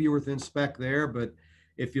 maybe you're within spec there, but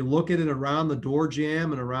if you look at it around the door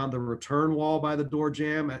jamb and around the return wall by the door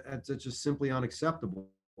jamb, it's just simply unacceptable.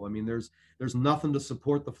 I mean, there's nothing to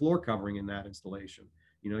support the floor covering in that installation.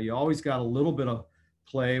 You always got a little bit of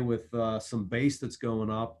play with some base that's going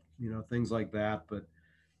up, things like that, but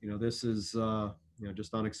this is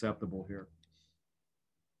just unacceptable here.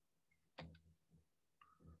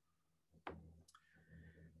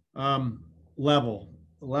 Level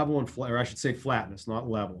and flat, or I should say flatness, not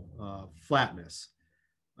level, flatness.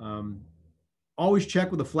 Always check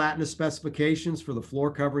with the flatness specifications for the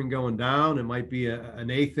floor covering going down. It might be an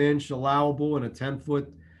 1/8 inch allowable in a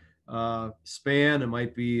 10-foot span. It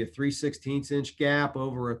might be a 3/16 inch gap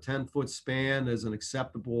over a 10-foot span as an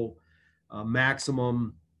acceptable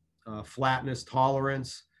maximum flatness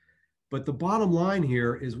tolerance. But the bottom line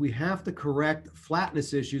here is we have to correct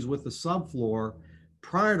flatness issues with the subfloor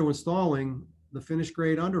prior to installing the finished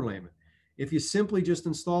grade underlayment. If you simply just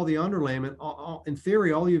install the underlayment, in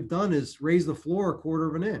theory, all you've done is raise the floor 1/4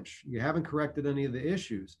 of an inch. You haven't corrected any of the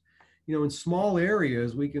issues. In small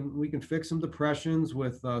areas, we can fix some depressions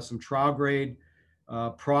with some trial grade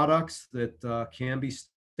products that can be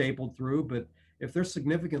stapled through. But if there's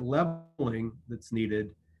significant leveling that's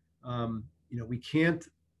needed, we can't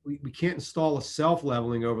install a self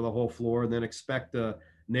leveling over the whole floor and then expect to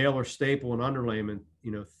nail or staple an underlayment,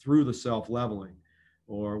 through the self leveling,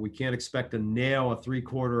 or we can't expect to nail a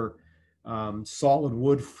 3/4 solid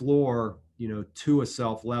wood floor, to a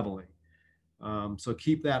self leveling. So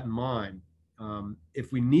keep that in mind.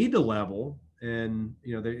 If we need to level, and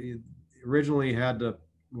they originally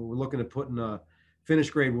we're looking at putting a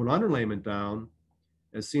finished grade wood underlayment down,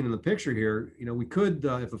 as seen in the picture here, we could,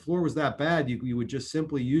 if the floor was that bad, you would just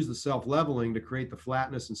simply use the self-leveling to create the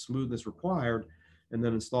flatness and smoothness required, and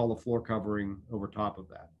then install the floor covering over top of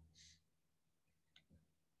that.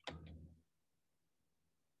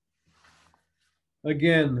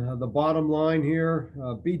 Again, the bottom line here,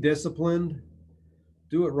 be disciplined,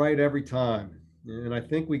 do it right every time. And I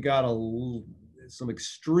think we got some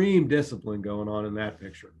extreme discipline going on in that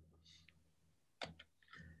picture.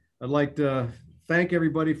 I'd like to thank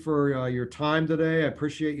everybody for your time today. I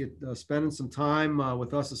appreciate you spending some time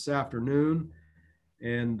with us this afternoon.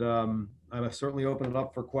 And I certainly open it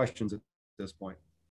up for questions at this point.